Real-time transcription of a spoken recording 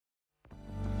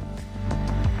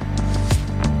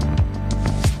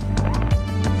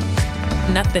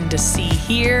Nothing to see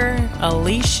here.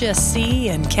 Alicia C.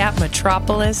 and Kat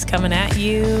Metropolis coming at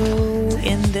you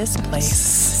in this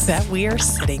place that we are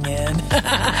sitting in.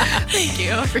 Thank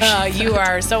you. You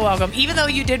are so welcome. Even though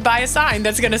you did buy a sign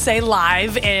that's going to say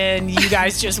live, and you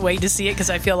guys just wait to see it because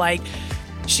I feel like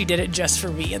she did it just for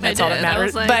me, and that's all that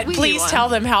matters. Like, but please tell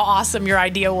them how awesome your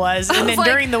idea was. And then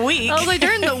during the week. I was like,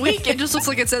 during the week, it just looks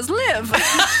like it says live.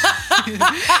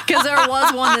 Because there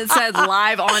was one that said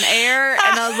live on air,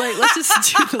 and I was like, let's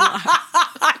just do the live.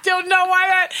 I don't know why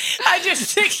that. I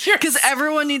just think you're. Because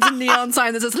everyone needs a neon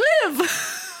sign that says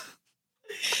live.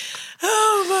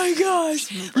 Oh my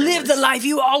gosh. Live the life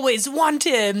you always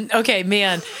wanted. Okay,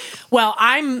 man. Well,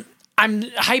 I'm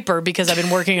hyper because I've been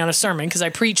working on a sermon because I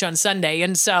preach on Sunday.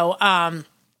 And so, and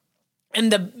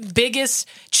the biggest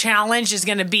challenge is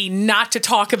going to be not to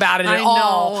talk about it at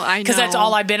all. I know. Because that's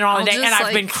all I've been on today. And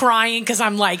I've been crying because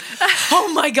I'm like,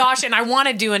 oh my gosh. And I want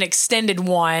to do an extended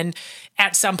one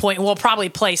at some point. We'll probably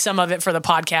play some of it for the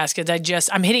podcast because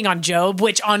I'm hitting on Job,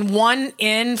 which on one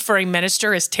end for a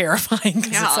minister is terrifying.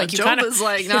 Yeah, it's like Job is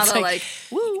like, not like,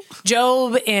 woo.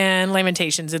 Job and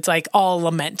Lamentations, it's like all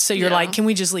lament. So you're like, can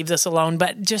we just leave this alone?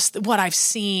 But just what I've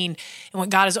seen and what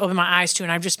God has opened my eyes to,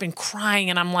 and I've just been crying,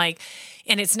 and I'm like,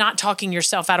 and it's not talking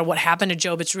yourself out of what happened to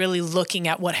Job. It's really looking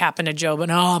at what happened to Job.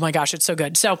 And oh my gosh, it's so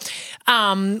good. So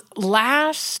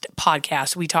last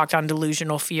podcast, we talked on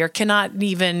delusional fear. Cannot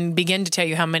even begin to tell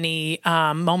you how many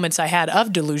moments I had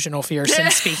of delusional fear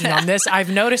since speaking on this. I've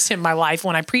noticed in my life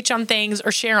when I preach on things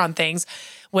or share on things,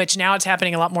 which now it's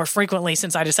happening a lot more frequently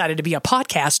since I decided to be a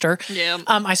podcaster. Yeah.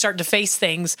 I start to face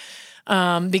things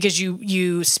because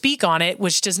you speak on it,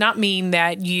 which does not mean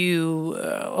that you,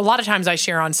 a lot of times I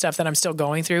share on stuff that I'm still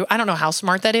going through. I don't know how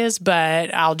smart that is,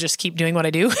 but I'll just keep doing what I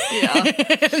do. Yeah.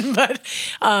 But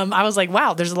I was like,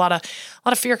 wow, there's a lot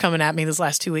of fear coming at me this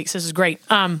last 2 weeks. This is great.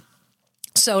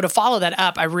 So to follow that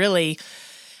up, I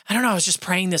don't know, I was just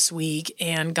praying this week,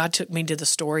 and God took me to the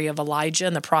story of Elijah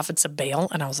and the prophets of Baal,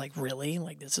 and I was like, really?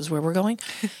 Like, this is where we're going?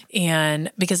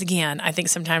 And because, again, I think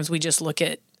sometimes we just look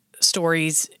at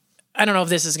stories, I don't know if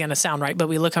this is going to sound right, but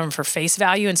we look at them for face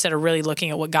value instead of really looking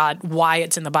at why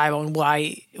it's in the Bible and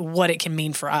what it can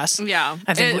mean for us. Yeah.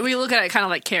 I think we look at it kind of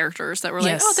like characters that were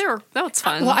like, that was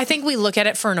fun. Well, I think we look at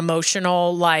it for an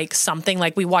emotional, like something,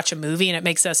 like we watch a movie and it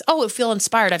makes us, I feel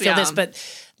inspired. I feel this, but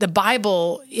the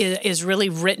Bible is really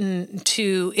written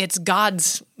it's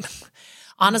God's,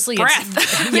 honestly, breath.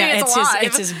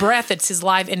 It's his breath, it's his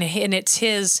life, and it's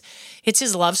his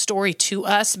love story to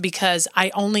us, because I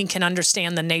only can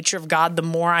understand the nature of God the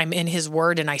more I'm in his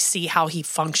word and I see how he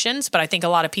functions. But I think a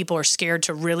lot of people are scared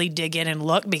to really dig in and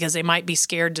look because they might be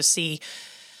scared to see,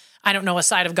 I don't know, a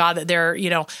side of God that they're,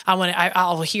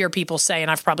 I'll hear people say,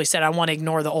 and I've probably said, I want to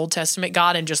ignore the Old Testament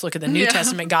God and just look at the New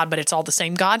Testament God, but it's all the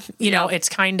same God. You know, it's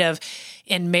kind of,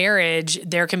 in marriage,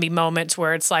 there can be moments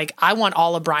where it's like, I want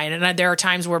all of Brian. And there are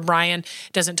times where Brian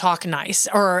doesn't talk nice,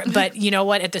 but you know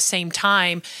what? At the same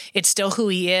time, it's still who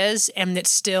he is. And it's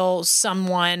still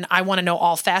someone, I want to know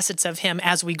all facets of him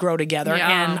as we grow together.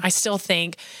 Yeah. And I still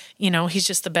think, he's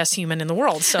just the best human in the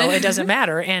world. So it doesn't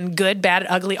matter. And good, bad,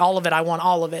 ugly, all of it. I want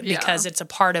all of it because it's a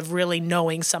part of really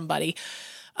knowing somebody.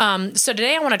 So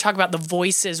today I want to talk about the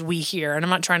voices we hear, and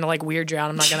I'm not trying to weird you out.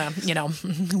 I'm not going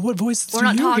to, what voices We're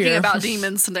not talking hear? About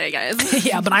demons today, guys.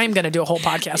 Yeah, but I am going to do a whole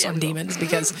podcast on demons,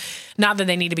 because not that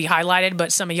they need to be highlighted,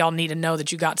 but some of y'all need to know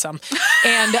that you got some.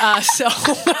 And so,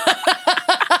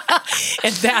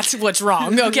 and that's what's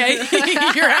wrong, okay?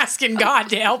 You're asking God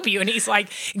to help you, and he's like,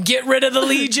 get rid of the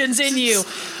legions in you.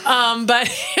 But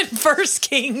in 1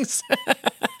 Kings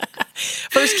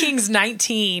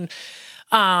 19,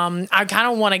 I kind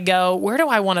of want to go, where do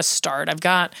I want to start? I've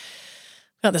got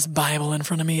this Bible in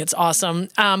front of me. It's awesome.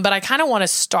 But I kind of want to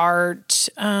start,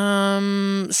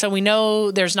 so we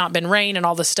know there's not been rain and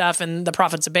all this stuff, and the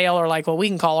prophets of Baal are like, well, we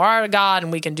can call our God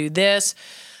and we can do this.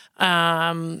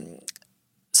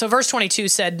 So verse 22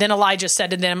 said, then Elijah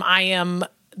said to them, I am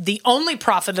the only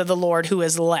prophet of the Lord who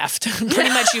is left. Pretty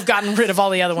much you've gotten rid of all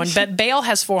the other one, but Baal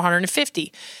has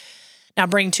 450. Now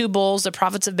bring 2 bulls. The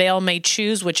prophets of Baal may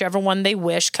choose whichever one they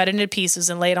wish, cut it into pieces,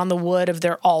 and lay it on the wood of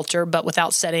their altar, but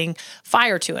without setting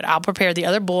fire to it. I'll prepare the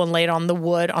other bull and lay it on the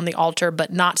wood on the altar,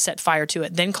 but not set fire to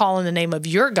it. Then call in the name of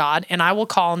your God, and I will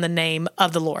call in the name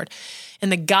of the Lord.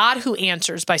 And the God who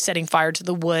answers by setting fire to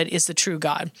the wood is the true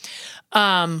God.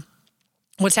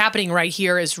 What's happening right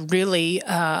here is really,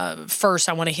 first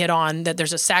I want to hit on that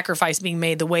there's a sacrifice being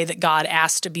made the way that God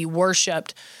asked to be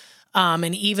worshipped.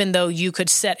 And even though you could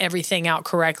set everything out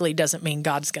correctly, doesn't mean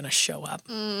God's going to show up.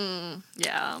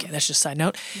 Yeah. Okay, that's just a side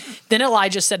note. Then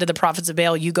Elijah said to the prophets of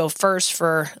Baal, you go first,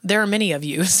 for there are many of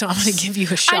you, so I'm going to give you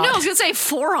a shot. I know, I was going to say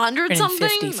 400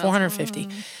 something. 450.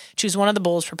 Choose one of the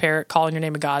bulls, prepare it, call in your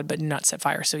name of God, but do not set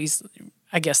fire. So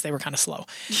I guess they were kind of slow.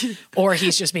 Or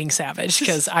he's just being savage,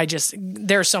 because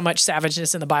there's so much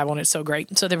savageness in the Bible, and it's so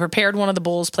great. So they prepared one of the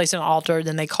bulls, placed an altar,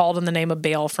 then they called in the name of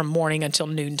Baal from morning until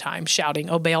noontime, shouting,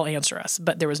 "Oh, Baal, answer us."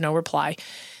 But there was no reply.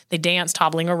 They danced,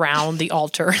 hobbling around the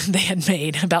altar they had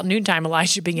made. About noontime,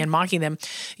 Elijah began mocking them.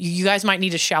 You guys might need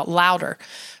to shout louder,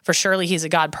 for surely he's a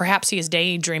god. Perhaps he is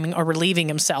daydreaming or relieving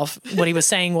himself. What he was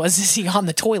saying was, is he on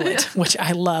the toilet? Which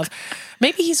I love.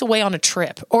 Maybe he's away on a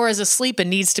trip or is asleep and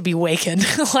needs to be wakened.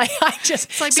 It's like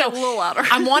be a little louder.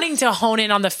 I'm wanting to hone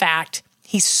in on the fact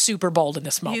he's super bold in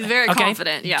this moment. He's very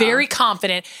confident, yeah. Very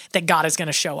confident that God is going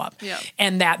to show up,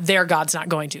 and that their God's not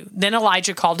going to. Then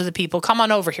Elijah called to the people, "Come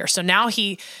on over here." So now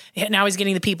he's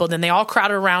getting the people. Then they all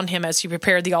crowded around him as he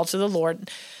prepared the altar of the Lord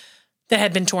that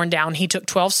had been torn down. He took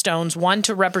 12 stones, one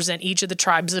to represent each of the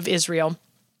tribes of Israel,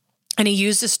 and he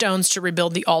used the stones to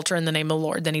rebuild the altar in the name of the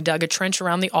Lord. Then he dug a trench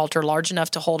around the altar large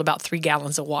enough to hold about 3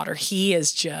 gallons of water. He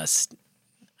is just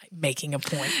making a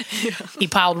point. Yeah. He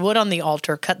piled wood on the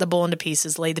altar, cut the bull into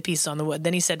pieces, laid the pieces on the wood.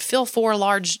 Then he said, "Fill 4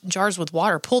 large jars with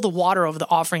water, pull the water over the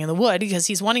offering and the wood," because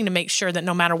he's wanting to make sure that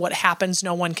no matter what happens,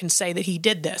 no one can say that he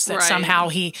did this, that somehow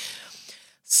he,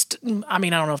 I don't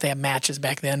know if they had matches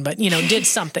back then, but, did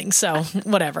something. So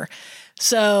whatever.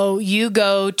 So you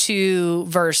go to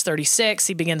verse 36.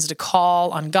 He begins to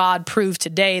call on God, "Prove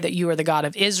today that you are the God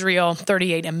of Israel."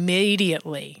 38,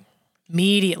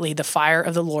 Immediately, the fire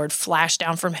of the Lord flashed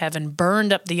down from heaven,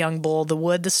 burned up the young bull, the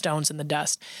wood, the stones, and the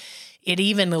dust. It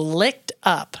even licked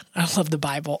up, I love the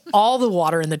Bible, all the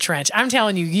water in the trench. I'm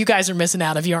telling you, you guys are missing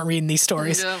out if you aren't reading these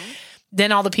stories. Yeah.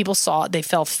 Then all the people saw it. They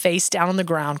fell face down on the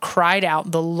ground, cried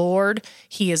out, "The Lord,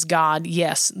 he is God.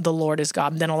 Yes, the Lord is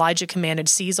God." Then Elijah commanded,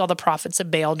 "Seize all the prophets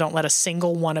of Baal. Don't let a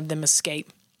single one of them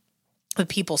escape." The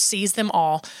people seized them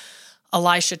all.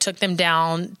 Elisha took them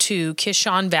down to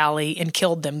Kishon Valley and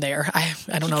killed them there. I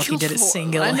don't know if he did it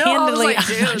single-handedly. I was like,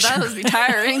 dude, that would be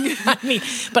tiring.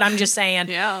 But I'm just saying,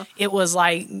 it was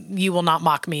like, you will not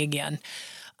mock me again.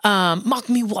 Mock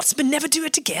me once, but never do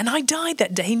it again. I died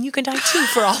that day, and you can die too,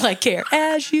 for all I care.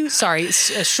 Sorry,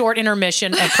 it's a short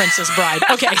intermission of Princess Bride.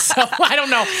 Okay, so I don't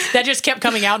know. That just kept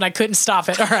coming out, and I couldn't stop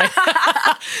it. All right.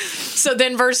 So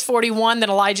then verse 41, then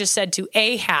Elijah said to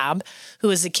Ahab, who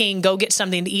is the king, "Go get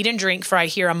something to eat and drink, for I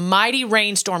hear a mighty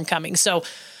rainstorm coming." So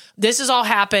this has all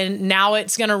happened. Now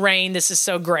it's going to rain. This is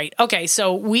so great. Okay,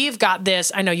 so we've got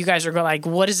this. I know you guys are going like,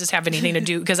 what does this have anything to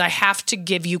do? Because I have to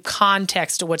give you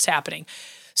context to what's happening.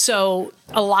 So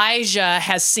Elijah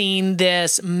has seen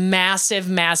this massive,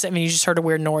 you just heard a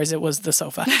weird noise. It was the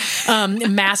sofa.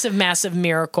 Massive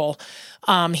miracle.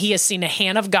 He has seen a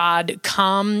hand of God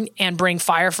come and bring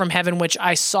fire from heaven, which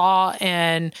I saw.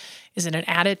 And is it an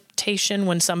adaptation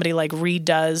when somebody like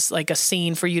redoes like a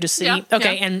scene for you to see? Yeah,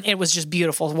 okay. Yeah. And it was just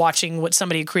beautiful watching what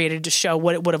somebody created to show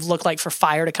what it would have looked like for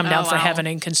fire to come down from heaven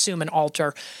and consume an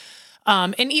altar.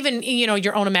 And even,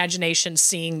 your own imagination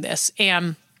seeing this.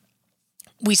 And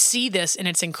we see this and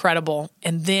it's incredible.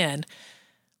 And then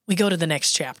we go to the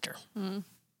next chapter. 1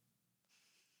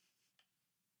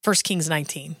 Kings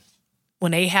 19.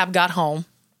 When Ahab got home,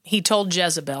 he told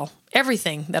Jezebel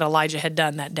everything that Elijah had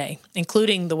done that day,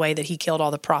 including the way that he killed all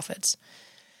the prophets.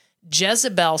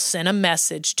 Jezebel sent a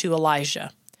message to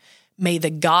Elijah. "May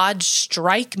the gods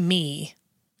strike me,"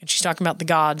 and she's talking about the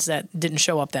gods that didn't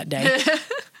show up that day,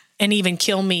 "and even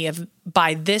kill me if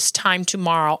by this time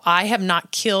tomorrow I have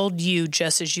not killed you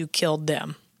just as you killed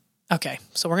them." Okay,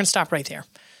 so we're going to stop right there.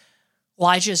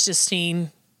 Elijah's just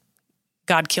seen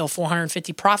God kill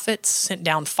 450 prophets, sent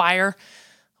down fire.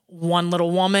 One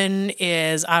little woman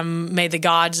is, may the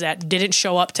gods that didn't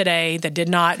show up today, that did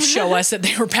not show us that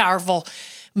they were powerful,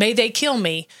 may they kill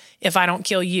me if I don't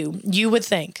kill you. You would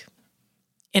think,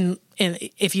 and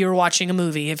if you were watching a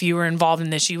movie, if you were involved in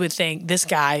this, you would think this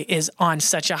guy is on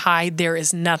such a high, there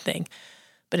is nothing.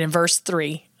 But in verse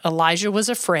 3, Elijah was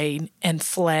afraid and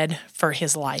fled for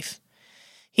his life.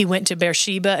 He went to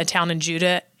Beersheba, a town in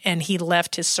Judah, and he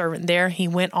left his servant there. He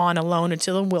went on alone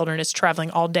into the wilderness, traveling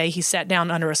all day. He sat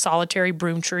down under a solitary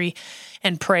broom tree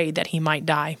and prayed that he might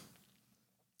die,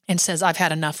 and says, "I've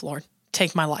had enough, Lord.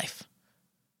 Take my life."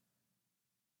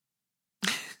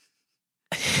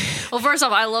 Well, first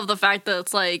off, I love the fact that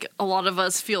it's like a lot of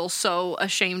us feel so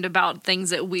ashamed about things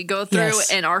that we go through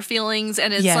and our feelings.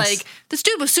 And it's like, this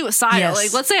dude was suicidal.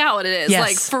 Like, let's say how it is.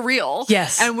 Like, for real.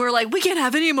 And we're like, we can't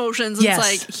have any emotions. And it's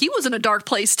like, he was in a dark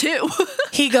place too.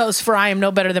 He goes, for I am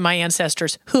no better than my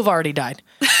ancestors who've already died.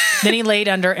 Then he laid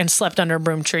under and slept under a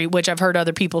broom tree, which I've heard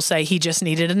other people say he just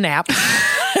needed a nap.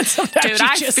 Sometimes dude,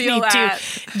 I just feel need that.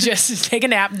 to just take a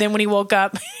nap. Then when he woke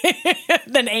up,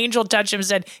 then angel touched him and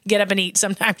said, get up and eat.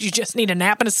 Sometimes you just need a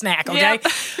nap and a snack, okay? Yep.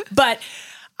 But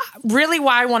really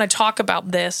why I want to talk about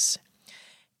this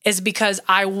is because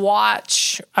I've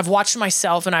watched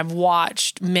myself and I've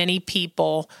watched many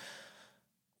people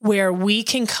where we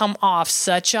can come off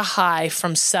such a high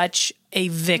from such a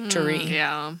victory.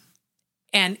 Yeah.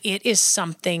 And it is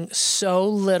something so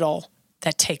little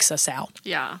that takes us out.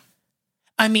 Yeah.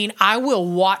 I mean, I will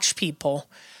watch people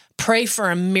pray for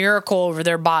a miracle over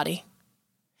their body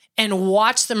and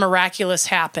watch the miraculous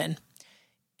happen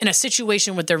in a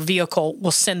situation with their vehicle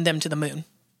will send them to the moon.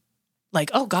 Like,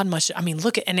 oh, God must, I mean,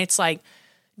 look at, and it's like,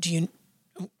 and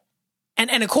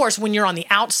of course, when you're on the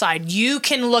outside, you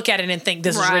can look at it and think,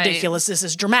 this is ridiculous, this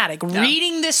is dramatic. Yeah.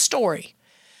 Reading this story.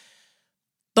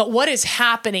 But what is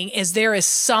happening is there is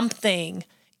something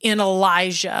in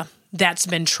Elijah that's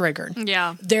been triggered.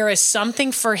 Yeah. There is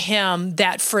something for him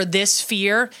that for this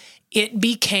fear, it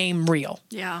became real.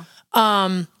 Yeah.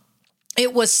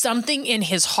 It was something in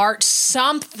his heart,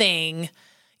 something,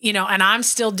 and I'm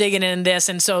still digging in this.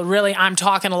 And so really I'm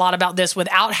talking a lot about this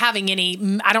without having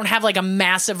I don't have like a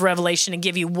massive revelation to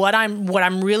give you. What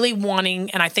I'm really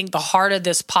wanting, and I think the heart of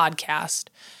this podcast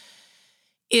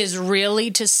is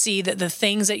really to see that the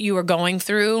things that you are going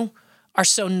through are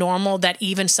so normal that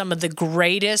even some of the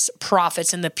greatest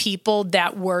prophets and the people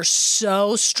that were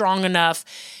so strong enough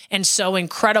and so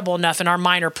incredible enough in our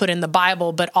mind are put in the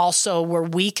Bible, but also were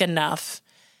weak enough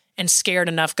and scared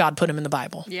enough, God put them in the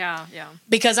Bible. Yeah, yeah.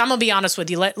 Because I'm going to be honest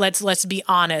with you. Let's be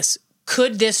honest.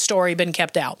 Could this story been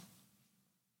kept out?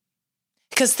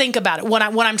 Because think about it. What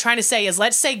I'm trying to say is,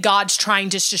 let's say God's trying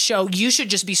just to show you should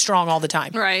just be strong all the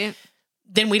time. Right.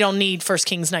 Then we don't need 1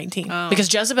 Kings 19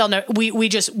 because Jezebel, we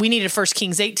needed 1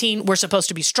 Kings 18. We're supposed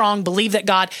to be strong, believe that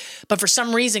God, but for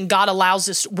some reason God allows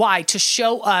us. Why? To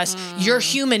show us your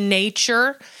human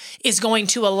nature is going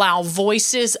to allow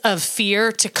voices of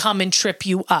fear to come and trip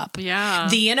you up. Yeah.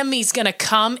 The enemy's going to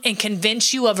come and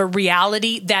convince you of a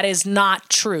reality that is not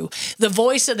true. The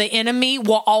voice of the enemy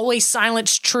will always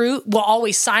silence truth,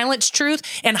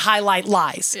 and highlight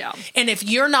lies. Yeah. And if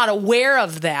you're not aware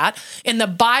of that, and the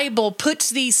Bible puts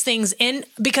these things in,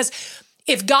 because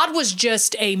if God was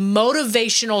just a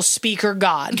motivational speaker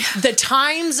God, the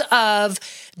times of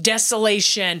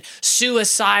desolation,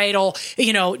 suicidal,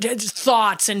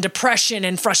 thoughts and depression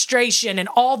and frustration and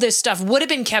all this stuff would have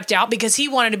been kept out because he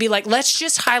wanted to be like, let's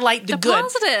just highlight the good.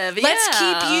 Positive. Yeah. Let's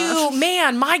keep you,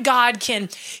 man, my God can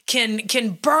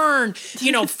burn,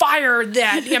 fire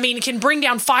can bring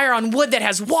down fire on wood that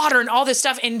has water and all this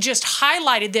stuff, and just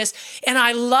highlighted this. And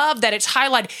I love that it's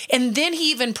highlighted. And then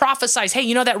he even prophesies,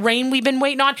 hey, that rain we've been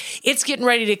waiting on, it's getting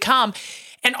ready to come.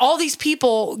 And all these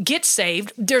people get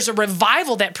saved. There's a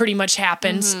revival that pretty much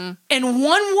happens. Mm-hmm. And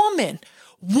one woman,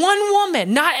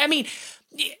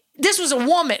 this was a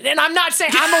woman. And I'm not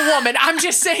saying I'm a woman. I'm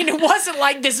just saying it wasn't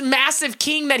like this massive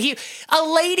king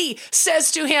a lady says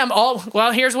to him, oh,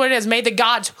 well, here's what it is. May the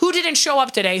gods, who didn't show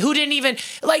up today? Who didn't even,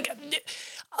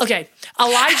 okay,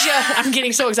 Elijah, I'm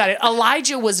getting so excited.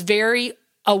 Elijah was very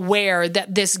aware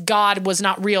that this God was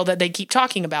not real that they keep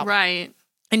talking about. Right.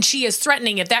 And she is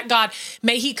threatening, if that God,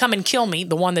 may he come and kill me,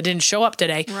 the one that didn't show up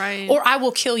today, right, or I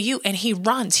will kill you. And he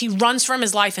runs from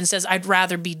his life and says, I'd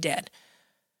rather be dead.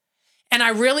 And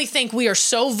I really think we are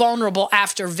so vulnerable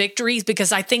after victories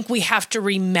because I think we have to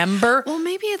remember. Well,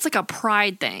 maybe it's like a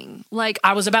pride thing. Like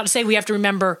I was about to say, we have to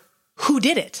remember who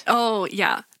did it. Oh,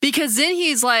 yeah. Because then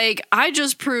he's like, I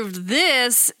just proved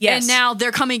this, and now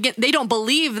they're coming in. They don't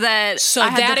believe that. So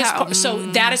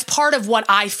that is part of what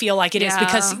I feel like it is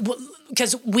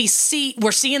because we're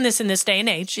seeing this in this day and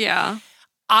age. Yeah.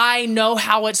 I know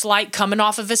how it's like coming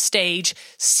off of a stage,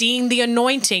 seeing the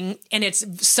anointing, and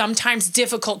it's sometimes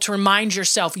difficult to remind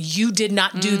yourself, you did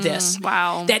not do this.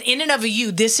 Wow. That in and of you,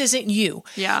 this isn't you.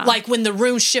 Yeah. Like when the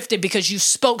room shifted because you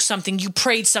spoke something, you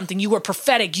prayed something, you were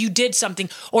prophetic, you did something,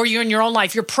 or you're in your own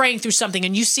life, you're praying through something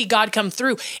and you see God come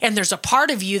through. And there's a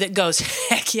part of you that goes,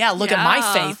 heck yeah, look at my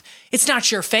faith. It's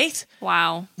not your faith.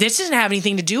 Wow. This doesn't have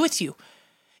anything to do with you.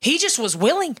 He just was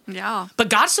willing. Yeah. But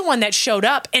God's the one that showed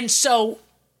up. And so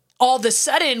all of a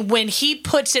sudden, when he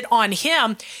puts it on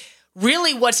him,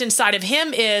 really what's inside of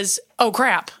him is, oh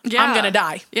crap, I'm going to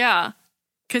die. Yeah.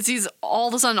 Because he's all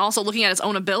of a sudden also looking at his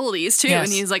own abilities too. Yes.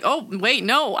 And he's like, oh, wait,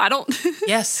 no, I don't.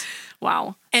 Yes.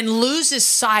 Wow. And loses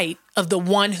sight of the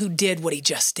one who did what he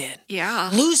just did. Yeah.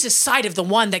 Loses sight of the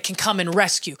one that can come and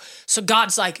rescue. So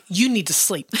God's like, you need to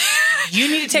sleep. You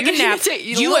need to take a nap.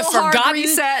 You have forgotten.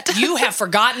 You have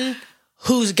forgotten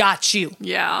who's got you.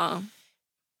 Yeah.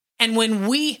 And when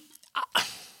we...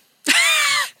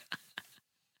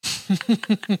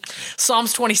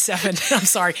 Psalms 27. I'm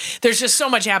sorry. There's just so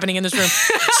much happening in this room.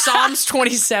 Psalms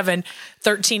 27,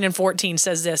 13 and 14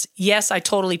 says this. Yes, I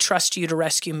totally trust you to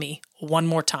rescue me one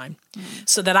more time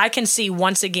so that I can see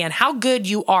once again how good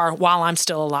you are while I'm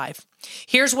still alive.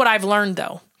 Here's what I've learned,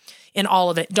 though, in all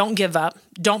of it. Don't give up.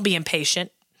 Don't be impatient.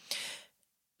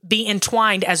 Be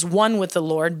entwined as one with the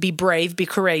Lord. Be brave, be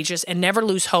courageous, and never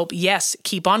lose hope. Yes,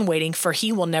 keep on waiting, for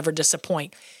he will never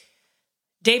disappoint.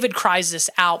 David cries this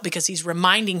out because he's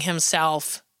reminding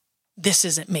himself, this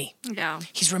isn't me. Yeah.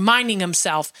 He's reminding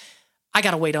himself, I got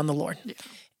to wait on the Lord. Yeah.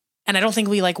 And I don't think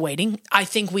we like waiting. I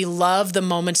think we love the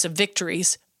moments of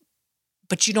victories,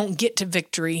 but you don't get to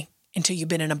victory until you've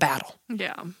been in a battle.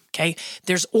 Yeah. Okay.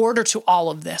 There's order to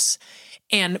all of this.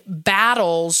 And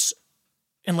battles,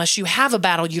 unless you have a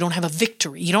battle, you don't have a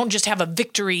victory. You don't just have a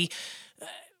victory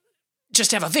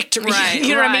just have a victory. Right,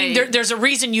 you know what I mean? There's a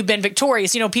reason you've been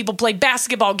victorious. You know, people play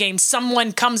basketball games.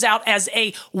 Someone comes out as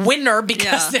a winner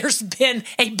because there's been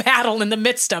a battle in the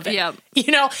midst of it. Yep.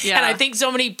 You know? Yeah. And I think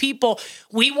so many people,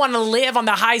 we want to live on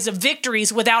the highs of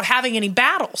victories without having any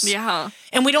battles. Yeah.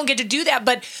 And we don't get to do that.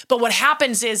 But what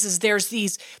happens is there's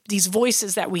these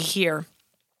voices that we hear.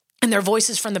 And their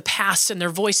voices from the past and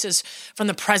their voices from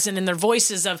the present and their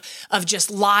voices of just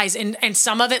lies. And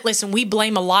some of it, listen, we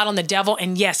blame a lot on the devil.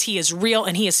 And yes, he is real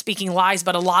and he is speaking lies,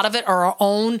 but a lot of it are our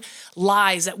own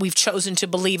lies that we've chosen to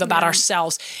believe about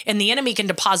ourselves. And the enemy can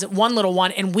deposit one little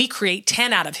one and we create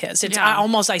 10 out of his. It's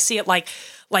I see it like,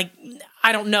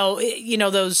 I don't know, you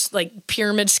know, those like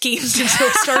pyramid schemes. And so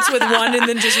it starts with one and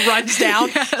then just runs down.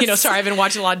 Yes. You know, sorry, I've been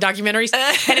watching a lot of documentaries.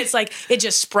 And it's like, it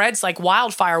just spreads like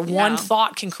wildfire. One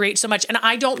thought can create so much. And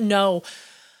I don't know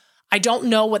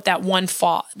what that one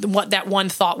thought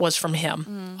was from him.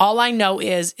 Mm. All I know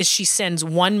is she sends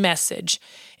one message.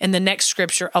 In the next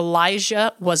scripture,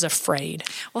 Elijah was afraid.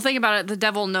 Well, think about it. The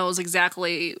devil knows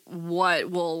exactly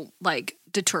what will like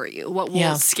deter you, what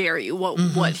will scare you,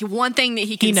 one thing that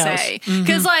he can say.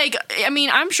 Because like, I mean,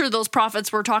 I'm sure those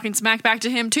prophets were talking smack back to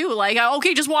him too. Like,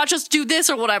 okay, just watch us do this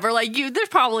or whatever. Like there's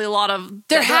probably a lot of,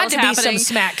 there had to be some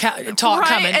smack talk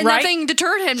coming, and right? Nothing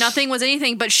deterred him. Nothing was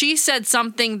anything, but she said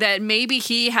something that maybe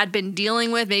he had been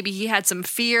dealing with. Maybe he had some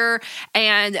fear.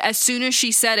 And as soon as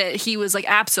she said it, he was like,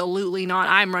 absolutely not.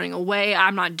 I'm running away.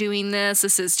 I'm not doing this.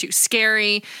 This is too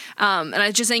scary. And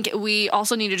I just think we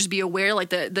also need to just be aware, like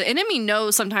the enemy knows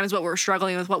sometimes what we're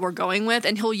struggling with, what we're going with,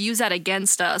 and he'll use that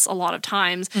against us a lot of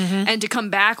times. And to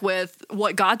come back with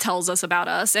what God tells us about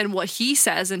us and what he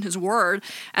says in his word.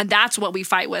 And that's what we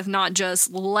fight with, not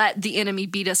just let the enemy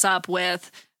beat us up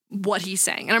with what he's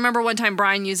saying. And I remember one time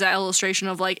Brian used that illustration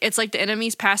of like, it's like the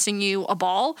enemy's passing you a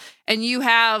ball and you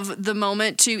have the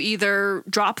moment to either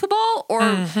drop the ball or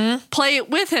play it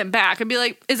with him back and be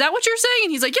like, is that what you're saying?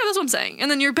 And he's like, yeah, that's what I'm saying. And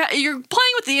then you're playing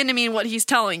with the enemy and what he's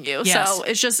telling you. Yes. So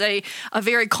it's just a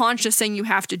very conscious thing you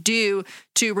have to do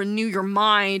to renew your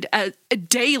mind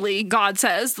daily, God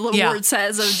says, the word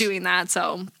says, of doing that.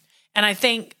 So, and I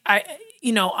think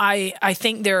I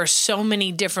think there are so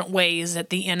many different ways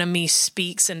that the enemy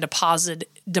speaks and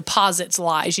deposits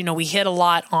lies. You know, we hit a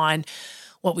lot on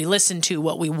what we listen to,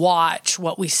 what we watch,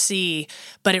 what we see,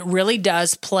 but it really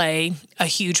does play a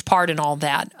huge part in all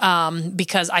that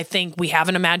because I think we have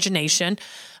an imagination.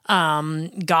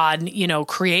 God,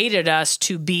 created us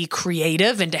to be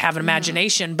creative and to have an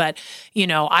imagination. But,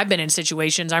 I've been in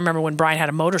situations. I remember when Brian had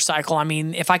a motorcycle. I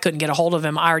mean, if I couldn't get a hold of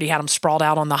him, I already had him sprawled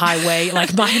out on the highway.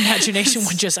 Like my imagination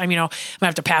would just, I'm going to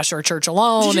have to pastor a church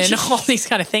alone and all these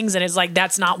kind of things. And it's like,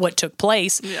 that's not what took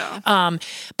place. Yeah.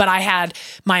 But I had,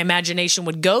 my imagination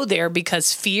would go there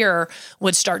because fear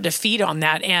would start to feed on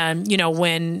that. And,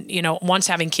 when, once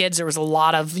having kids, there was a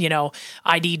lot of,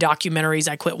 ID documentaries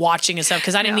I quit watching and stuff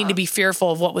because I didn't need to be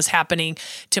fearful of what was happening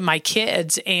to my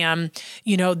kids. And,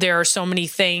 there are so many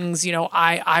things,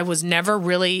 I was never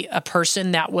really a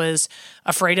person that was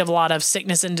afraid of a lot of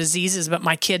sickness and diseases, but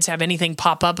my kids have anything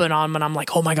pop up on them and I'm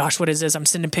like, oh my gosh, what is this? I'm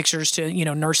sending pictures to,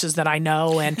 nurses that I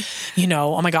know and,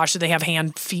 oh my gosh, do they have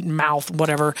hand, feet and mouth,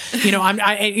 whatever,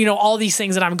 all these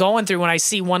things that I'm going through when I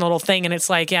see one little thing and it's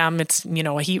like, it's,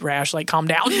 a heat rash, like calm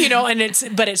down,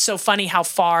 and but it's so funny how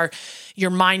far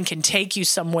your mind can take you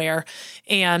somewhere.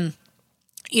 And,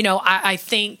 I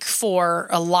think for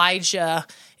Elijah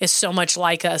is so much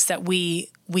like us that we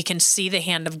we can see the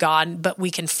hand of God, but we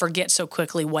can forget so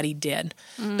quickly what he did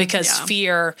because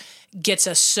fear gets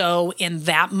us so in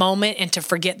that moment and to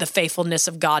forget the faithfulness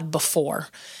of God before.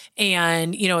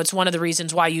 And, it's one of the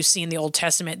reasons why you see in the Old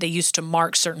Testament, they used to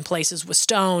mark certain places with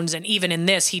stones. And even in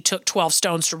this, he took 12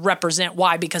 stones to represent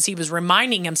why, because he was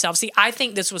reminding himself. See, I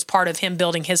think this was part of him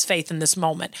building his faith in this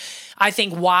moment. I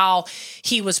think while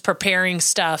he was preparing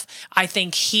stuff, I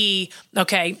think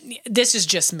this is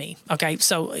just me. Okay.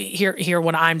 So hear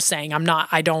what I'm saying.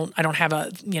 I don't have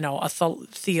a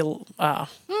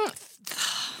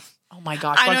oh my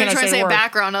gosh. I know you're trying to say a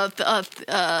background of,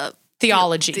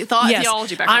 theology.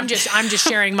 Theology background. I'm just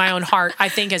sharing my own heart. I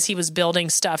think as he was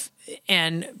building stuff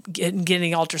and getting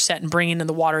the altar set and bringing in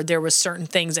the water, there was certain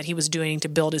things that he was doing to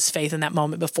build his faith in that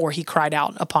moment before he cried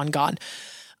out upon God.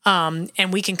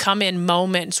 And we can come in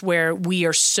moments where we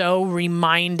are so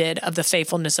reminded of the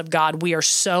faithfulness of God. We are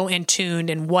so in tune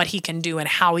in what he can do and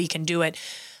how he can do it.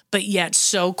 But yet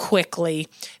so quickly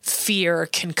fear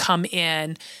can come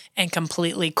in and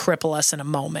completely cripple us in a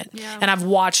moment. Yeah. And I've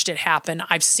watched it happen.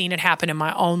 I've seen it happen in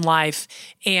my own life.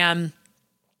 And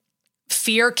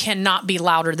fear cannot be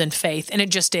louder than faith. And it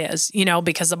just is,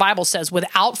 because the Bible says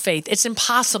without faith, it's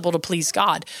impossible to please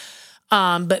God.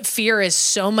 But fear is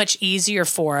so much easier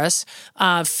for us.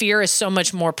 Fear is so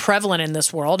much more prevalent in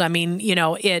this world. I mean, you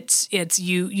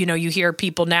hear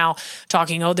people now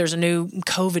talking, oh, there's a new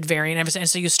COVID variant. And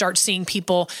so you start seeing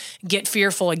people get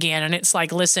fearful again. And it's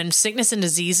like, listen, sickness and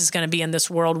disease is going to be in this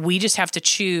world. We just have to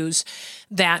choose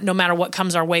that no matter what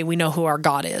comes our way, we know who our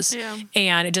God is. Yeah.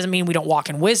 And it doesn't mean we don't walk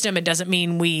in wisdom. It doesn't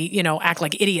mean we, act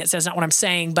like idiots. That's not what I'm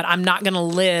saying. But I'm not going to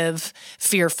live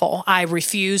fearful. I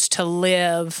refuse to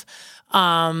live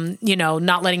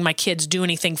not letting my kids do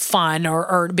anything fun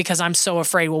or because I'm so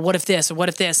afraid, well, what if this or what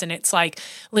if this? And it's like,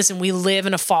 listen, we live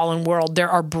in a fallen world. There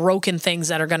are broken things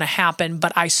that are going to happen,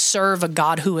 but I serve a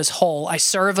God who is whole. I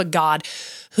serve a God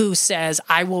who says,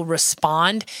 I will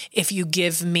respond if you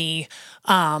give me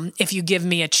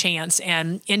a chance.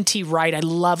 And N.T. Wright, I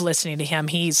love listening to him.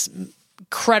 He's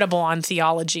incredible on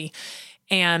theology.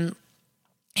 And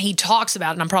he talks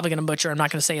about, and I'm probably going to butcher, I'm not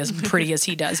going to say as pretty as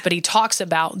he does, but he talks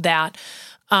about that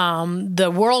the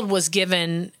world was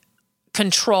given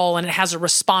control and it has a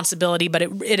responsibility, but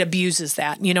it abuses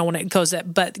that, when it goes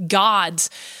that. But God's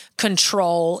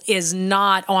control is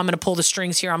not, I'm going to pull the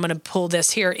strings here, I'm going to pull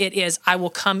this here. It is, I will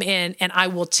come in and I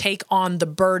will take on the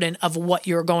burden of what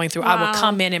you're going through. Wow. I will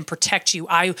come in and protect you.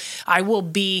 I will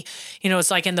be,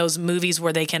 it's like in those movies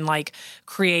where they can like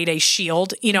create a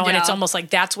shield, and it's almost like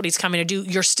that's what he's coming to do.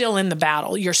 You're still in the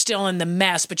battle. You're still in the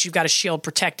mess, but you've got a shield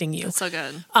protecting you. That's so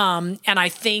good. And I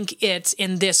think it's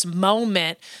in this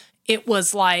moment, it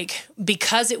was like,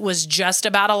 because it was just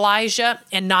about Elijah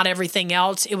and not everything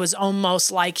else, it was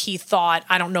almost like he thought,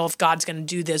 I don't know if God's going to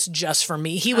do this just for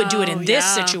me. He would do it in this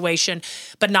situation,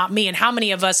 but not me. And how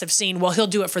many of us have seen, well, he'll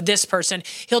do it for this person.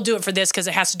 He'll do it for this because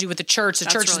it has to do with the church. The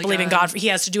church is believing God. He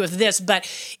has to do with this. But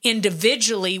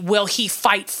individually, will he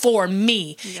fight for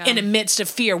me in the midst of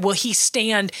fear? Will he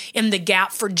stand in the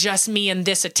gap for just me in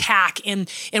this attack in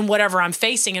whatever I'm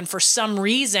facing? And for some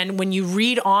reason, when you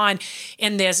read on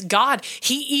in this, God,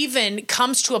 he even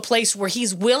comes to a place where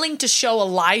he's willing to show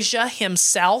Elijah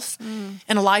himself, and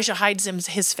Elijah hides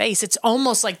his face. It's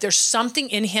almost like there's something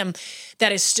in him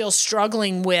that is still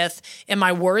struggling with, am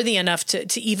I worthy enough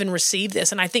to even receive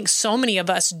this? And I think so many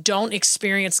of us don't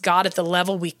experience God at the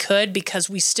level we could because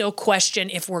we still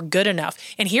question if we're good enough.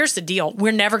 And here's the deal.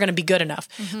 We're never going to be good enough.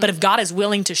 Mm-hmm. But if God is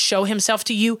willing to show himself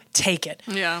to you, take it.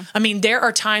 Yeah. I mean, there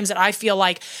are times that I feel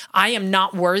like I am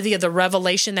not worthy of the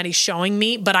revelation that he's showing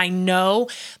me, but I know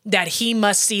that he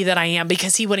must see that I am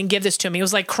because he wouldn't give this to me. It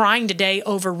was like crying today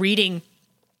over reading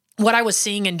what I was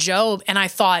seeing in Job. And I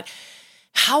thought,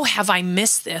 how have I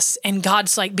missed this? And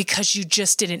God's like, because you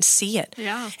just didn't see it.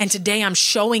 Yeah. And today I'm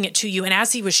showing it to you. And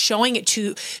as he was showing it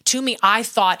to me, I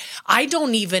thought, I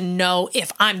don't even know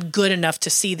if I'm good enough to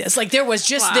see this. Like there was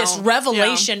just this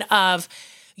revelation of,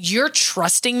 you're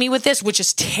trusting me with this, which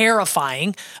is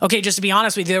terrifying. Okay, just to be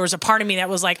honest with you, there was a part of me that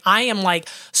was like, I am like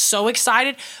so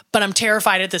excited, but I'm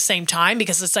terrified at the same time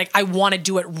because it's like, I want to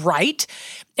do it right.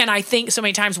 And I think so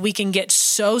many times we can get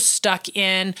so stuck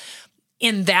in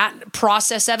that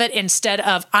process of it instead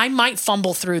of, I might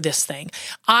fumble through this thing.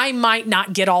 I might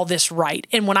not get all this right.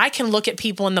 And when I can look at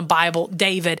people in the Bible,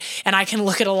 David, and I can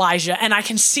look at Elijah, and I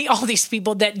can see all these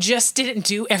people that just didn't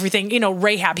do everything.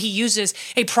 Rahab, he uses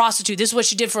a prostitute. This is what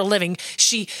she did for a living.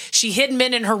 She hid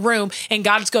men in her room, and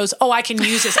God goes, oh, I can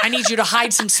use this. I need you to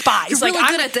hide some spies. You're really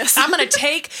good at this. I'm going to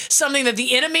take something that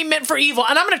the enemy meant for evil,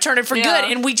 and I'm going to turn it for good.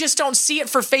 And we just don't see it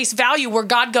for face value where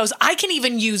God goes, I can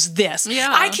even use this.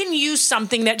 Yeah. I can use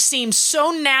something that seems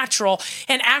so natural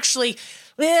and actually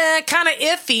kind of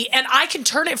iffy, and I can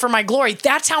turn it for my glory.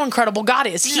 That's how incredible God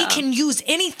is. Yeah. He can use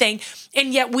anything,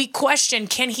 and yet we question,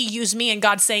 can he use me? And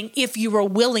God's saying, if you are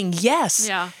willing, yes.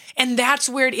 Yeah. And that's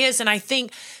where it is. And I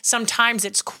think sometimes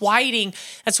it's quieting.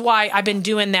 That's why I've been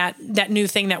doing that new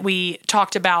thing that we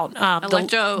talked about.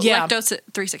 Lectos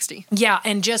 360. Yeah,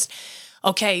 and just...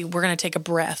 okay, we're going to take a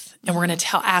breath and we're going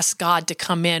to ask God to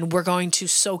come in. We're going to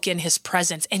soak in his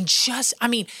presence. And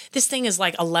this thing is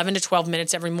like 11 to 12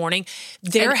 minutes every morning.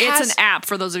 It's an app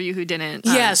for those of you who didn't.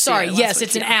 Yes,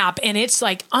 it's an app. And it's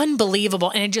like unbelievable.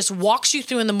 And it just walks you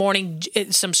through in the morning,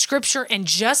 some scripture and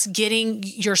just getting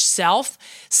yourself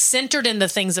centered in the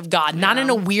things of God, not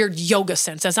in a weird yoga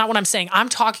sense. That's not what I'm saying. I'm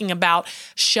talking about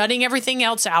shutting everything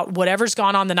else out, whatever's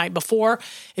gone on the night before.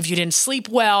 If you didn't sleep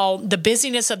well, the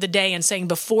busyness of the day, and saying,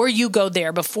 before you go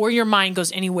there, before your mind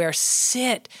goes anywhere,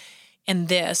 sit in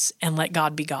this and let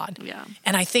God be God. Yeah.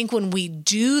 And I think when we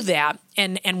do that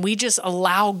and we just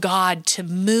allow God to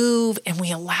move and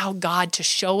we allow God to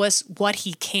show us what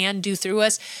he can do through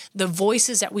us, the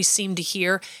voices that we seem to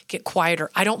hear get quieter.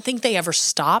 I don't think they ever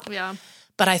stop,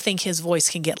 but I think his voice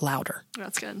can get louder.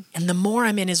 That's good. And the more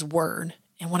I'm in his word,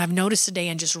 and what I've noticed today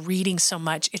and just reading so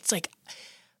much, it's like,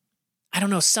 I don't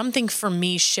know, something for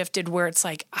me shifted where it's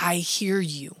like, I hear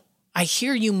you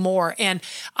more. And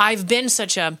I've been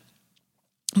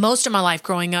most of my life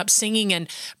growing up, singing and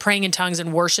praying in tongues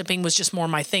and worshiping was just more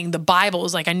my thing. The Bible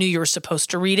was like, I knew you were supposed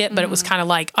to read it, but it was kind of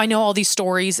like, I know all these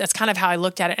stories. That's kind of how I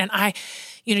looked at it. And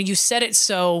you said it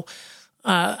so,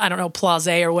 I don't know,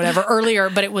 blasé or whatever earlier,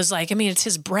 but it was like, it's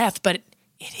his breath, but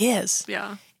it is.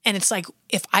 Yeah. And it's like,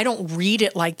 if I don't read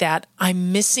it like that,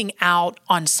 I'm missing out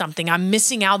on something. I'm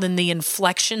missing out in the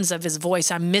inflections of his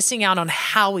voice. I'm missing out on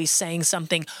how he's saying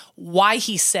something, why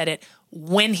he said it,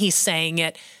 when he's saying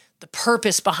it, the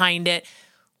purpose behind it.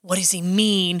 What does he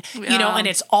mean? Yeah. And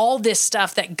it's all this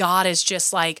stuff that God is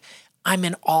just like, I'm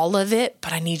in all of it,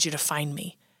 but I need you to find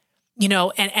me,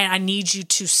 and I need you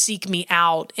to seek me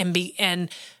out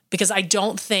because I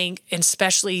don't think,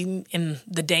 especially in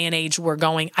the day and age we're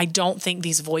going, I don't think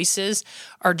these voices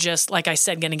are just, like I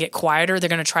said, going to get quieter. They're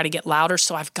going to try to get louder.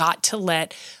 So I've got to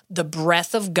let the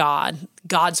breath of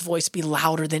God's voice be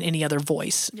louder than any other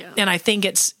voice. Yeah. And I think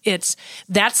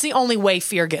that's the only way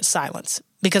fear gets silenced,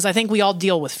 because I think we all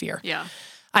deal with fear. Yeah.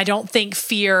 I don't think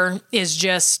fear is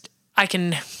just, I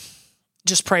can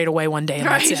just pray it away one day and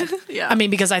that's it. Yeah.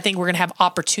 Because I think we're going to have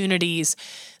opportunities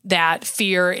that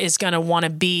fear is going to want to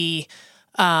be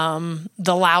the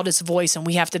loudest voice, and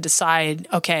we have to decide,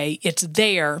 okay, it's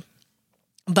there,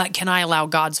 but can I allow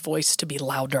God's voice to be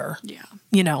louder?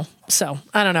 Yeah. So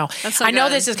I don't know. So I know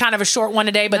this is kind of a short one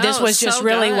today, but this was just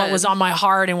really what was on my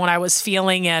heart and what I was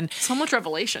feeling. And so much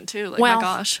revelation too. My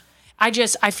gosh.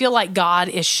 I feel like God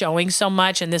is showing so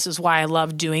much, and this is why I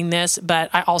love doing this.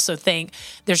 But I also think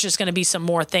there's just going to be some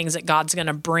more things that God's going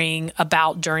to bring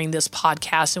about during this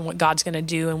podcast, and what God's going to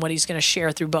do and what he's going to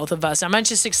share through both of us. I'm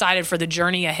just excited for the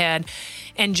journey ahead,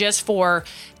 and just for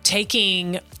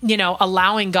taking,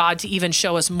 allowing God to even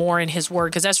show us more in his word,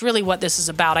 because that's really what this is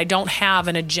about. I don't have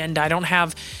an agenda. I don't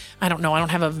have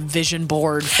a vision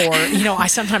board for, I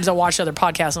sometimes watch other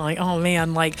podcasts and I'm like, oh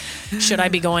man, like, should I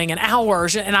be going an hour?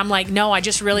 And I'm like, no, I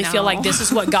just really feel like this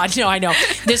is what God, I know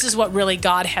this is what really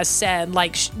God has said,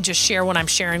 like, just share what I'm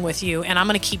sharing with you. And I'm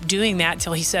going to keep doing that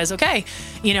till he says, okay,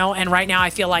 and right now I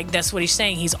feel like that's what he's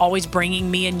saying. He's always bringing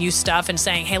me in new stuff and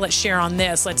saying, hey, let's share on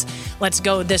this. Let's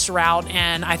go this route.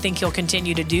 And I think he'll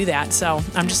continue to do that. So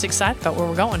I'm just excited about where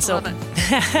we're going. So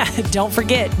don't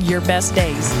forget, your best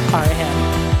days are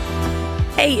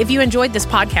ahead. Hey, if you enjoyed this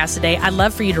podcast today, I'd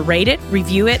love for you to rate it,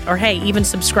 review it, or hey, even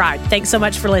subscribe. Thanks so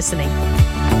much for listening.